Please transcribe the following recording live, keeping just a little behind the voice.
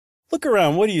Look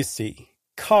around, what do you see?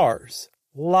 Cars.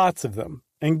 Lots of them.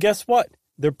 And guess what?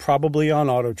 They're probably on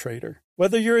AutoTrader.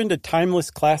 Whether you're into timeless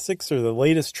classics or the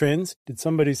latest trends, did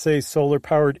somebody say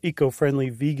solar-powered, eco-friendly,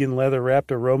 vegan, leather-wrapped,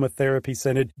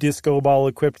 aromatherapy-scented, disco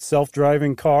ball-equipped,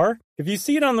 self-driving car? If you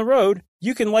see it on the road,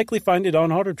 you can likely find it on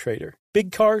AutoTrader.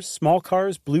 Big cars, small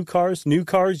cars, blue cars, new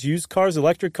cars, used cars,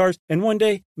 electric cars, and one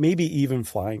day, maybe even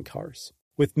flying cars.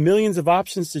 With millions of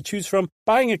options to choose from,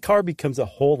 buying a car becomes a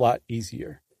whole lot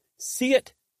easier. See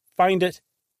it, find it,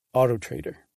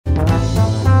 AutoTrader.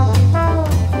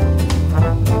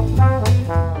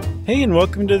 Hey, and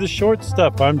welcome to The Short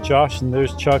Stuff. I'm Josh, and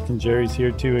there's Chuck, and Jerry's here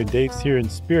too, and Dave's here in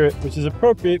spirit, which is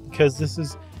appropriate because this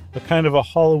is a kind of a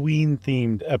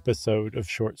Halloween-themed episode of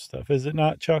Short Stuff. Is it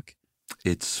not, Chuck?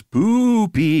 It's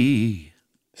spoopy.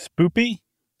 Spoopy?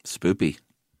 Spoopy.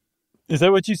 Is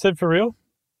that what you said for real?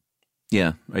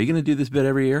 Yeah. Are you going to do this bit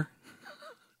every year?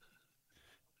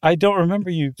 I don't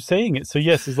remember you saying it. So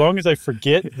yes, as long as I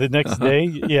forget the next day,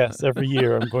 yes, every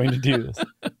year I'm going to do this.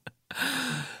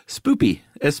 Spoopy,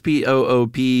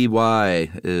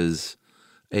 S-P-O-O-P-Y, is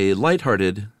a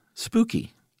lighthearted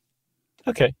spooky.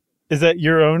 Okay. Is that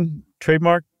your own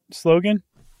trademark slogan?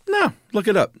 No, look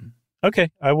it up.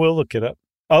 Okay, I will look it up.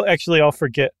 I'll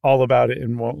forget all about it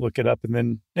and won't look it up, and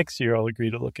then next year I'll agree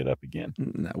to look it up again.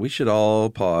 No, we should all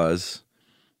pause,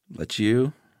 let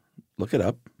you look it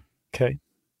up. Okay.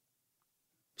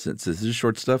 Since this is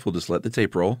Short Stuff, we'll just let the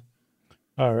tape roll.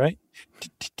 All right.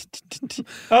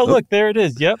 Oh, look, there it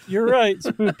is. Yep, you're right.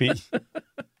 Spoopy.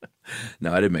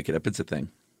 No, I didn't make it up. It's a thing.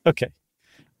 Okay.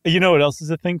 You know what else is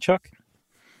a thing, Chuck?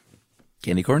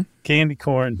 Candy corn? Candy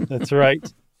corn. That's right.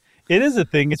 It is a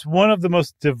thing. It's one of the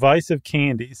most divisive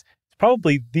candies. It's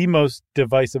probably the most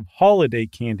divisive holiday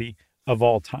candy of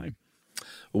all time.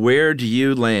 Where do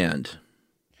you land?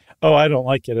 Oh, I don't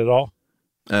like it at all.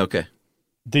 Okay.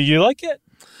 Do you like it?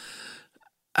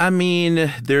 I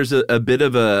mean, there's a bit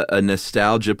of a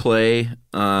nostalgia play.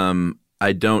 I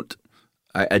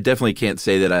definitely can't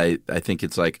say that I think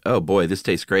it's like, oh boy, this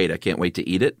tastes great. I can't wait to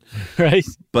eat it. Right.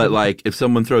 But like if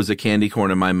someone throws a candy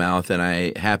corn in my mouth and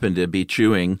I happen to be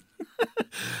chewing,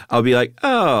 I'll be like,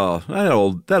 oh,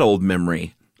 that old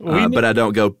memory. But I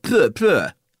don't go, puh, puh.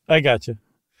 I gotcha.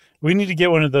 We need to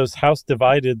get one of those house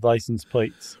divided license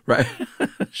plates. Right.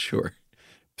 Sure.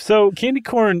 So candy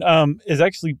corn is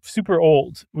actually super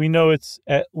old. We know it's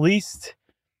at least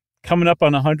coming up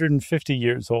on 150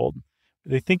 years old.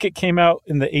 They think it came out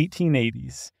in the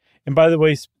 1880s. And by the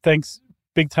way, thanks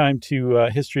big time to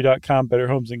History.com, Better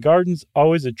Homes and Gardens,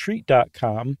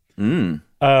 AlwaysATreat.com,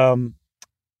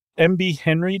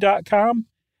 mbhenry.com,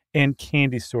 and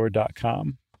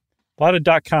CandyStore.com. A lot of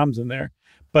 .coms in there.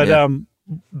 But yeah.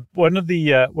 One of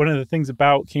the things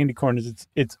about candy corn is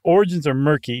its origins are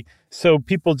murky, so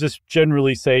people just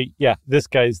generally say, yeah, this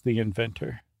guy's the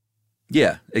inventor.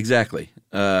 Yeah, exactly.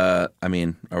 I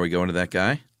mean, are we going to that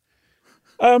guy?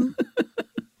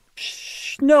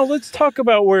 No, let's talk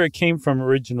about where it came from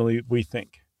originally, we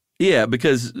think. Yeah,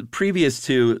 because previous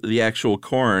to the actual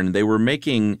corn, they were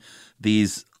making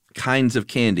these kinds of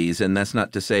candies, and that's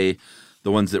not to say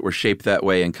the ones that were shaped that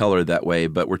way and colored that way,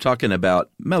 but we're talking about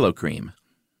mellow cream.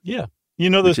 Yeah.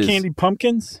 You know those candy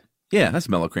pumpkins? Yeah, that's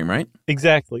mellow cream, right?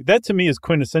 Exactly. That to me is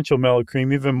quintessential mellow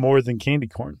cream, even more than candy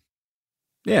corn.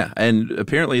 Yeah, and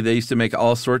apparently they used to make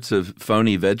all sorts of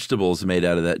phony vegetables made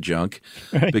out of that junk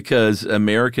because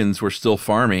Americans were still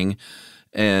farming,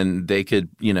 and they could,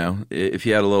 you know, if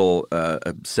you had a little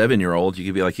a 7-year-old, you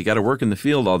could be like, you got to work in the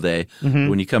field all day. Mm-hmm.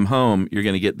 When you come home, you're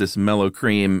going to get this mellow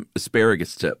cream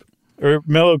asparagus tip. Or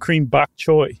mellow cream bok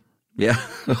choy. Yeah.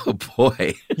 Oh,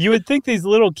 boy. You would think these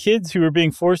little kids who were being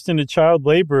forced into child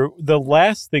labor, the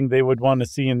last thing they would want to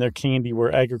see in their candy were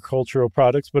agricultural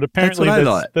products, but apparently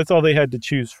that's all they had to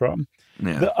choose from.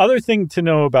 Yeah. The other thing to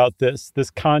know about this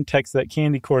context that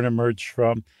candy corn emerged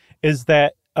from, is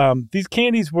that these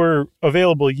candies were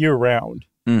available year-round.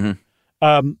 Mm-hmm.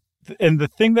 And the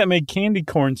thing that made candy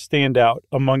corn stand out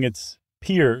among its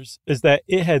peers is that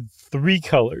it had 3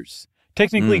 colors.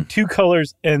 Technically 2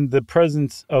 colors and the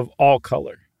presence of all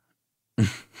color.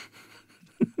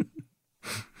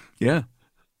 Yeah,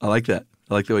 I like that.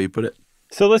 I like the way you put it.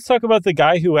 So let's talk about the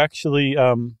guy who actually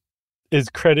is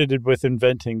credited with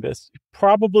inventing this.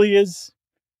 Probably is.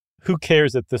 Who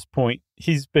cares at this point?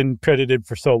 He's been credited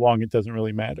for so long, it doesn't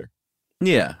really matter.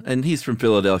 Yeah, and he's from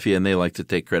Philadelphia, and they like to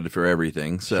take credit for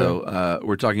everything. So sure.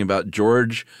 We're talking about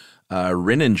George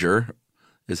Renninger,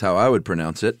 is how I would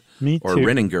pronounce it. Me too. Or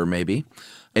Renninger, maybe.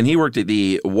 And he worked at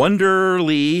the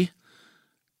Wonderly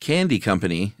Candy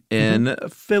Company in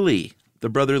Philly, the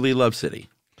brotherly love city.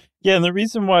 Yeah, and the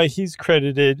reason why he's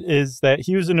credited is that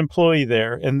he was an employee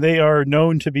there, and they are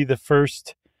known to be the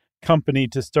first company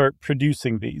to start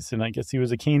producing these. And I guess he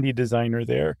was a candy designer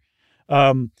there.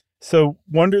 So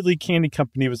Wonderly Candy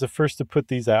Company was the first to put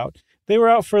these out. They were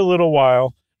out for a little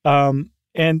while.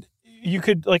 And you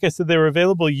could, like I said, they were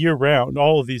available year round.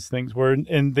 All of these things were,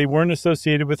 and they weren't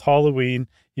associated with Halloween.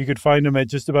 You could find them at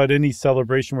just about any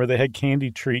celebration where they had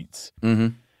candy treats.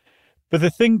 Mm-hmm. But the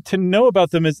thing to know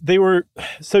about them is they were,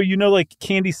 so like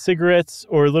candy cigarettes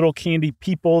or little candy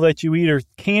people that you eat or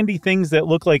candy things that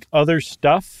look like other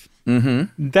stuff.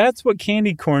 Mm-hmm. That's what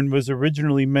candy corn was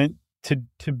originally meant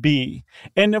to be.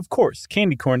 And of course,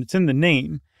 candy corn, it's in the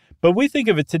name. But we think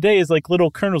of it today as like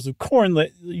little kernels of corn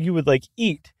that you would like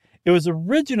eat. It was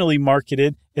originally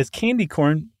marketed as candy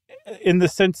corn in the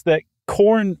sense that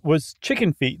corn was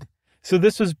chicken feed. So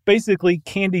this was basically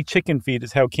candy chicken feed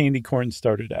is how candy corn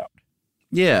started out.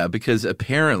 Yeah, because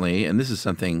apparently, and this is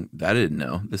something that I didn't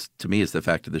know, this to me is the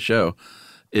fact of the show,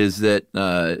 is that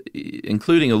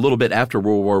including a little bit after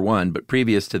World War I, but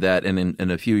previous to that and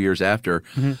in a few years after,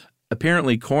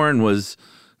 apparently corn was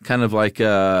kind of like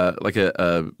a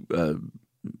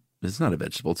it's not a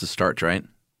vegetable, it's a starch, right?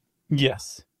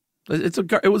 Yes.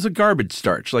 It was a garbage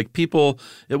starch. Like people,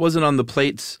 it wasn't on the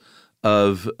plates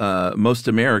of most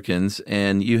Americans,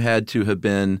 and you had to have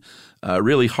been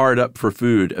really hard up for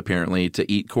food, apparently,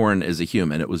 to eat corn as a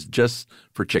human. It was just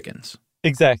for chickens.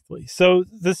 Exactly. So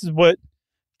this is what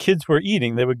kids were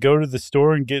eating. They would go to the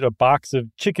store and get a box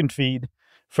of chicken feed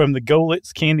from the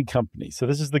Goelitz Candy Company. So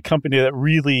this is the company that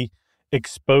really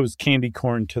exposed candy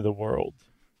corn to the world.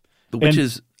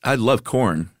 I love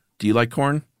corn. Do you like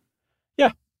corn?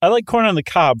 Yeah, I like corn on the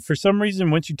cob. For some reason,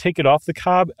 once you take it off the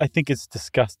cob, I think it's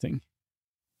disgusting.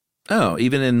 Oh,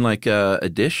 even in like a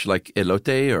dish like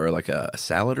elote or like a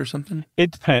salad or something? It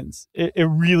depends. It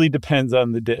really depends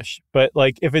on the dish. But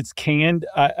like if it's canned,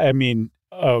 I mean,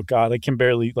 oh God, I can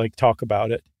barely like talk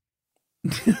about it.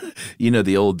 You know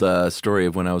the old story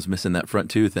of when I was missing that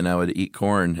front tooth and I would eat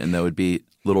corn and there would be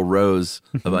little rows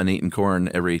of uneaten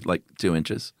corn every like 2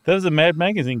 inches. That was a Mad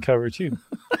Magazine cover too.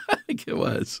 I think it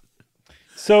was.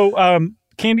 So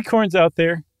candy corn's out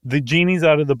there. The genie's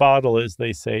out of the bottle, as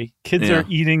they say. Kids are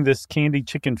eating this candy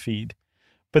chicken feed.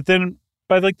 But then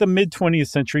by like the mid-20th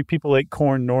century, people ate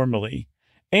corn normally.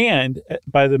 And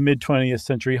by the mid-20th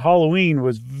century, Halloween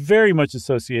was very much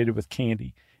associated with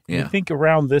candy. Yeah. I think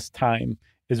around this time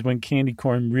is when candy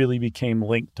corn really became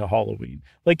linked to Halloween.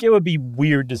 Like it would be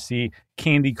weird to see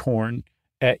candy corn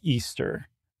at Easter.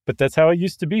 But that's how it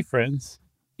used to be, friends.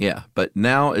 Yeah, but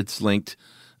now it's linked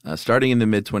starting in the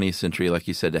mid-20th century, like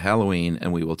you said, to Halloween,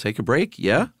 and we will take a break,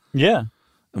 yeah? Yeah.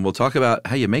 And we'll talk about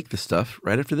how you make the stuff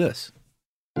right after this.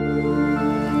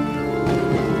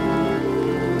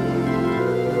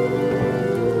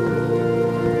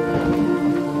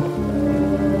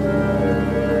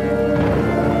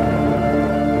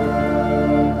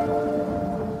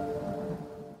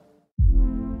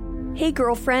 Hey,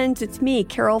 girlfriends, it's me,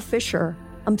 Carol Fisher.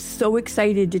 I'm so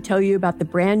excited to tell you about the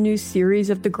brand new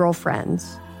series of The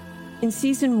Girlfriends. In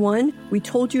Season 1, we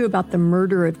told you about the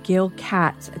murder of Gail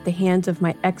Katz at the hands of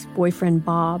my ex-boyfriend,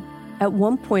 Bob. At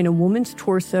one point, a woman's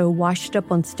torso washed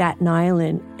up on Staten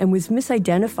Island and was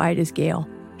misidentified as Gail.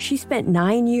 She spent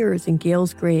 9 years in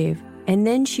Gail's grave, and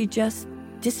then she just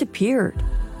disappeared.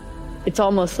 It's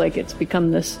almost like it's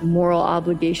become this moral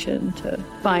obligation to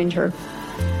find her.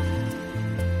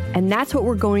 And that's what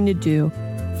we're going to do.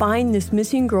 Find this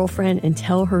missing girlfriend and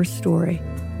tell her story.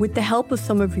 With the help of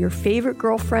some of your favorite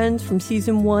girlfriends from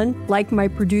Season 1, like my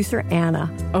producer,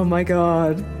 Anna. Oh my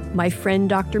God. My friend,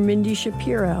 Dr. Mindy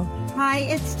Shapiro. Hi,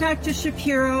 it's Dr.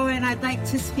 Shapiro, and I'd like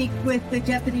to speak with the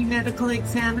Deputy Medical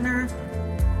Examiner.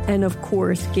 And of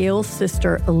course, Gail's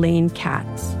sister, Elaine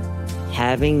Katz.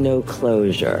 Having no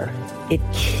closure, it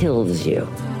kills you.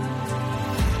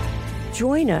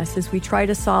 Join us as we try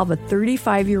to solve a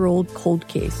 35-year-old cold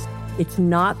case. It's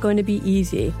not going to be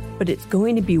easy, but it's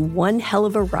going to be one hell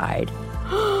of a ride.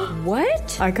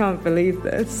 What? I can't believe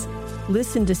this.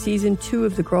 Listen to Season 2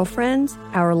 of The Girlfriends,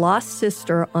 Our Lost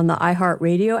Sister on the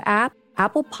iHeartRadio app,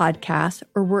 Apple Podcasts,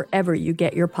 or wherever you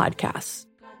get your podcasts.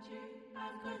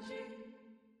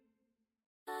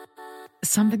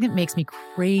 Something that makes me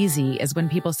crazy is when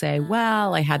people say,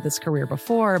 well, I had this career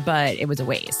before, but it was a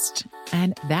waste.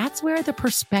 And that's where the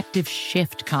perspective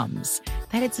shift comes,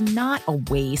 that it's not a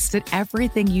waste, that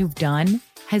everything you've done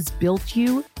has built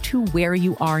you to where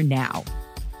you are now.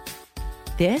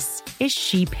 This is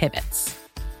She Pivots,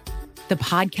 the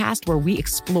podcast where we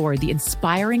explore the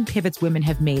inspiring pivots women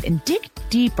have made and dig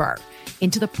deeper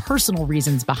into the personal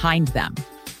reasons behind them.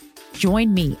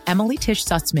 Join me, Emily Tish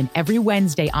Sussman, every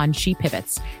Wednesday on She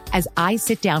Pivots as I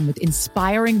sit down with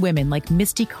inspiring women like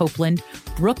Misty Copeland,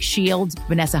 Brooke Shields,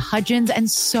 Vanessa Hudgens, and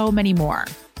so many more.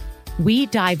 We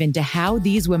dive into how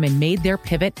these women made their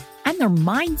pivot and their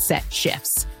mindset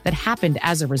shifts that happened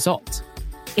as a result.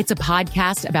 It's a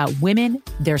podcast about women,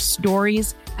 their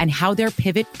stories, and how their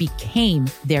pivot became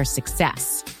their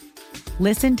success.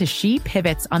 Listen to She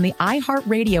Pivots on the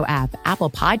iHeartRadio app, Apple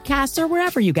Podcasts, or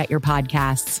wherever you get your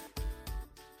podcasts.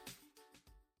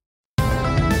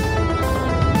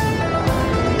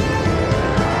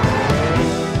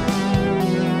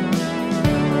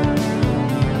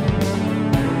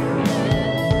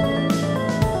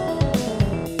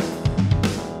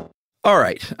 All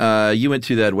right. You went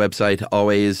to that website,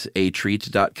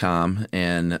 alwaysatreat.com,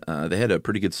 and they had a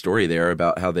pretty good story there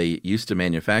about how they used to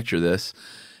manufacture this.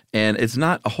 And it's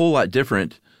not a whole lot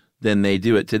different than they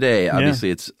do it today. Yeah.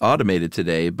 Obviously, it's automated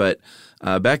today. But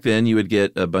back then, you would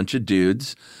get a bunch of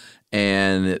dudes,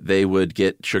 and they would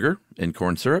get sugar and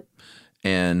corn syrup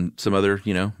and some other,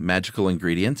 magical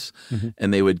ingredients. Mm-hmm.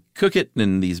 And they would cook it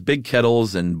in these big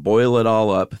kettles and boil it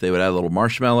all up. They would add a little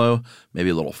marshmallow,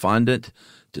 maybe a little fondant,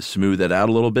 to smooth it out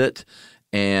a little bit,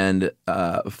 and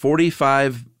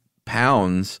 45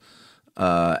 pounds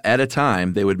at a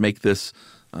time, they would make this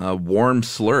warm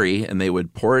slurry, and they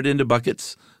would pour it into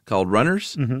buckets called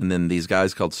runners, and then these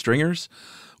guys called stringers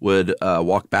would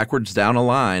walk backwards down a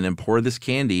line and pour this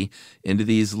candy into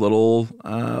these little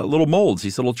molds,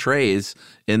 these little trays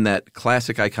in that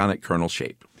classic iconic kernel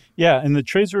shape. Yeah, and the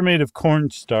trays were made of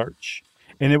cornstarch,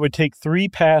 and it would take 3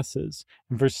 passes,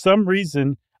 and for some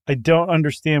reason, I don't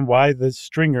understand why the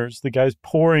stringers, the guys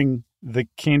pouring the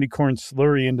candy corn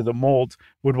slurry into the molds,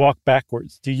 would walk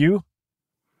backwards. Do you?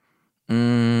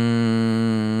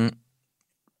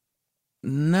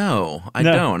 No, I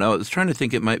don't. I was trying to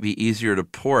think it might be easier to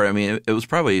pour. I mean, it was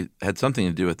probably had something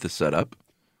to do with the setup.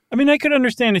 I mean, I could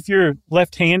understand if you're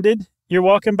left-handed, you're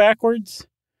walking backwards.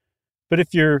 But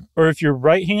if you're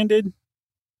right-handed,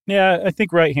 yeah, I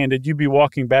think right-handed, you'd be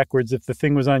walking backwards if the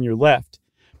thing was on your left.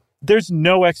 There's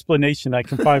no explanation I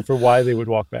can find for why they would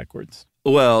walk backwards.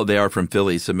 Well, they are from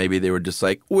Philly, so maybe they were just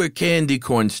like, we're candy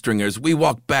corn stringers. We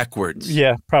walk backwards.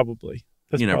 Yeah, probably.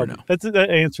 You never know. That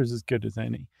answer's as good as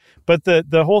any. But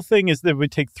the whole thing is that it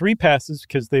would take 3 passes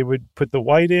because they would put the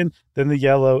white in, then the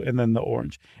yellow, and then the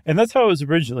orange. And that's how it was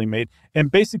originally made.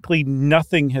 And basically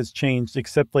nothing has changed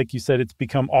except, like you said, it's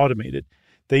become automated.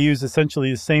 They use essentially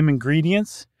the same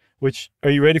ingredients, which, are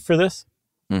you ready for this?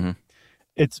 Mm-hmm.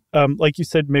 It's, like you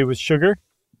said, made with sugar.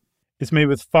 It's made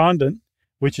with fondant,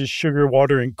 which is sugar,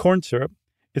 water, and corn syrup.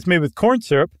 It's made with corn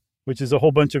syrup, which is a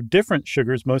whole bunch of different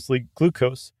sugars, mostly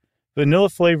glucose, vanilla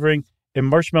flavoring, and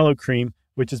marshmallow cream,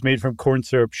 which is made from corn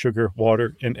syrup, sugar,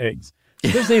 water, and eggs. So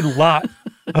there's a lot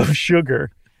of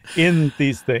sugar in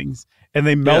these things. And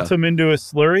they melt them into a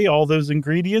slurry, all those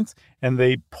ingredients, and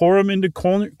they pour them into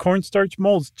cornstarch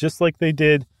molds just like they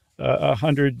did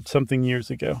 100-something years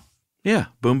ago. Yeah,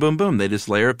 boom, boom, boom. They just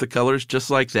layer up the colors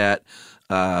just like that.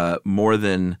 More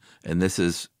than, and this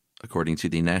is according to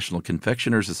the National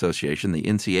Confectioners Association, the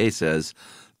NCA says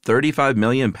 35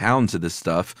 million pounds of this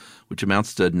stuff, which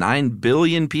amounts to 9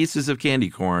 billion pieces of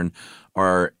candy corn,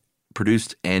 are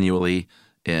produced annually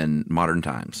in modern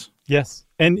times. Yes.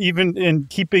 And even in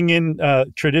keeping in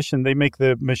tradition, they make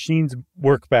the machines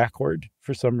work backward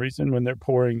for some reason when they're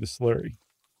pouring the slurry.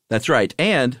 That's right.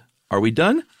 And are we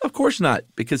done? Of course not,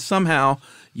 because somehow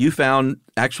you found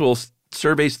actual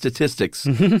survey statistics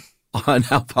on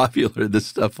how popular this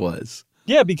stuff was.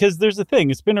 Yeah, because there's a thing.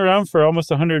 It's been around for almost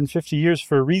 150 years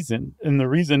for a reason. And the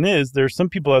reason is there's some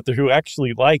people out there who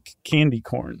actually like candy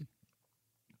corn.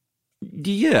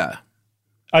 Yeah.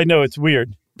 I know it's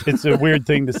weird. It's a weird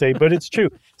thing to say, but it's true.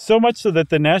 So much so that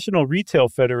the National Retail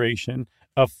Federation,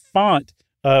 a font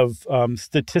of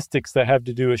statistics that have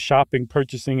to do with shopping,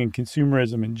 purchasing, and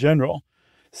consumerism in general,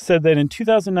 said that in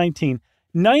 2019,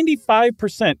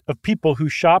 95% of people who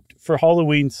shopped for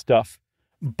Halloween stuff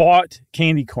bought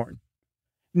candy corn.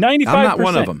 95%. I'm not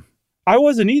one of them. I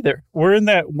wasn't either. We're in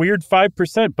that weird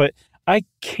 5%, but I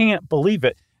can't believe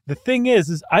it. The thing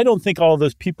is I don't think all of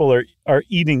those people are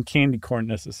eating candy corn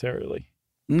necessarily.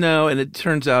 No, and it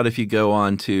turns out if you go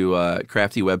on to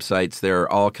crafty websites, there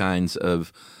are all kinds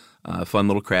of fun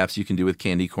little crafts you can do with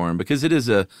candy corn because it is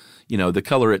the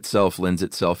color itself lends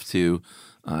itself to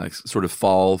sort of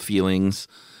fall feelings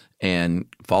and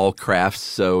fall crafts.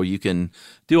 So you can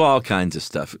do all kinds of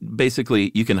stuff.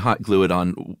 Basically, you can hot glue it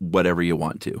on whatever you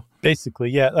want to.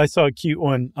 Basically, yeah. I saw a cute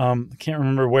one. I can't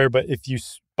remember where, but if you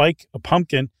spike a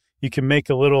pumpkin, you can make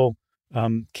a little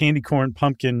candy corn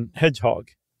pumpkin hedgehog.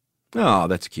 Oh,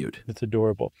 that's cute. It's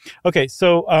adorable. Okay,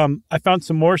 so I found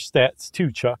some more stats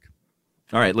too, Chuck.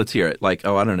 All right, let's hear it. Like,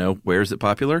 I don't know. Where is it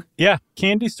popular? Yeah,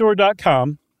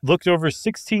 CandyStore.com looked over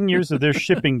 16 years of their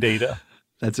shipping data.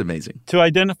 That's amazing. To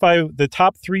identify the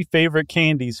top 3 favorite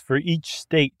candies for each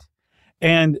state.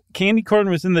 And candy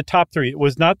corn was in the top 3. It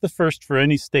was not the first for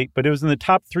any state, but it was in the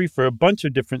top 3 for a bunch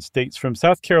of different states, from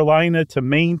South Carolina to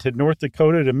Maine to North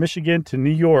Dakota to Michigan to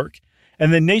New York.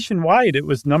 And then nationwide, it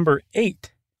was number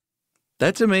 8.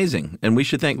 That's amazing. And we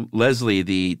should thank Leslie,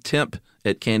 the temp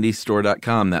at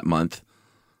CandyStore.com that month,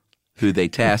 who they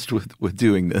tasked with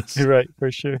doing this. You're right,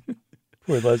 for sure.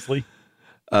 Poor Leslie.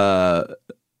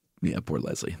 Yeah, poor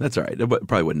Leslie. That's all right. It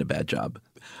probably wasn't a bad job.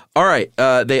 All right.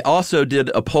 They also did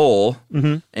a poll,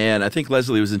 and I think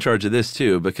Leslie was in charge of this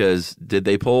too, because did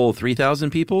they poll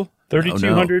 3,000 people?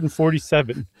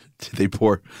 3,247. Did they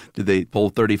poll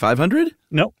 3,500?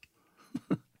 Nope.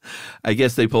 I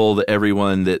guess they polled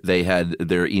everyone that they had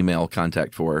their email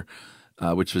contact for,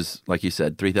 which was, like you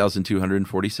said,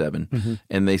 3,247.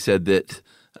 And they said that,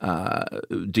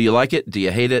 do you like it? Do you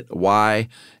hate it? Why?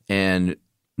 And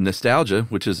nostalgia,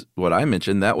 which is what I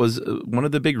mentioned, that was one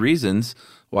of the big reasons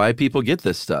why people get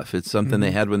this stuff. It's something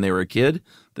they had when they were a kid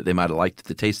that they might have liked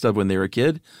the taste of when they were a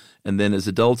kid. And then as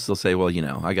adults, they'll say, well,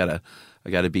 I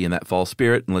gotta be in that fall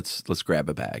spirit, and let's grab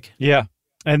a bag. Yeah.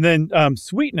 And then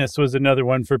sweetness was another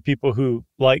one for people who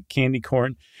like candy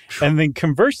corn. And then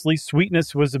conversely,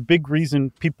 sweetness was a big reason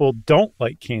people don't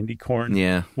like candy corn.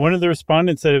 Yeah. One of the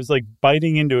respondents said it was like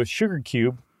biting into a sugar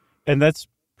cube, and that's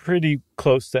pretty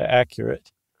close to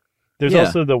accurate. There's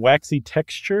also the waxy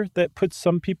texture that puts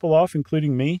some people off,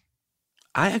 including me.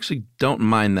 I actually don't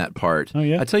mind that part. Oh,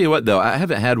 yeah? I tell you what, though, I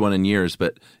haven't had one in years,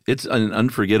 but it's an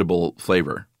unforgettable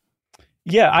flavor.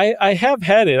 Yeah, I have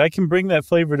had it. I can bring that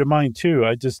flavor to mine, too.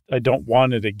 I don't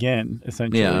want it again,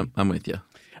 essentially. Yeah, I'm with you.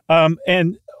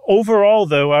 And overall,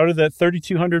 though, out of that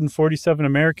 3,247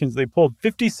 Americans they polled,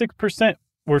 56%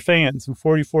 were fans and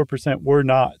 44% were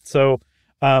not. So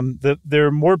there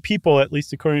are more people, at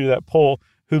least according to that poll,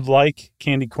 who like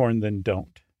candy corn than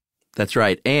don't. That's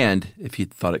right. And if you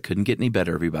thought it couldn't get any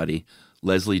better, everybody,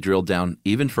 Leslie drilled down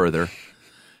even further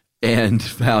and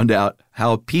found out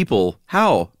how people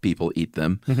eat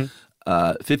them.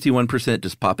 51%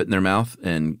 just pop it in their mouth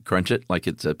and crunch it like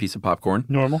it's a piece of popcorn.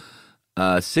 Normal.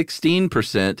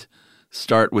 16%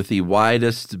 start with the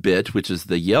widest bit, which is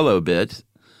the yellow bit.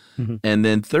 And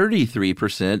then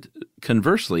 33%,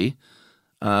 conversely,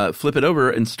 flip it over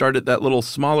and start at that little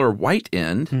smaller white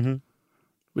end,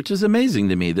 which is amazing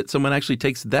to me that someone actually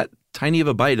takes that tiny of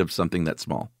a bite of something that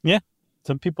small. Yeah.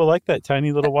 Some people like that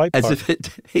tiny little white part. As if it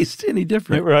tastes any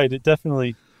different. Right. It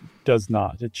definitely does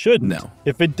not. It shouldn't. No.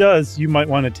 If it does, you might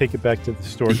want to take it back to the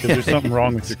store because there's something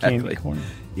wrong with your candy corn.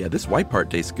 Yeah, this white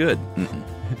part tastes good.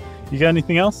 You got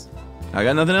anything else? I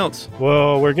got nothing else.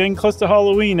 Well, we're getting close to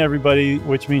Halloween, everybody,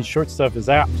 which means Short Stuff is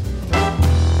out.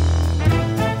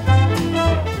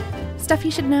 Stuff You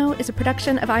Should Know is a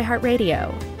production of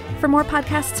iHeartRadio. For more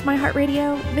podcasts from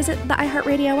iHeartRadio, visit the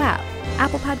iHeartRadio app,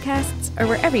 Apple Podcasts, or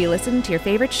wherever you listen to your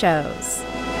favorite shows.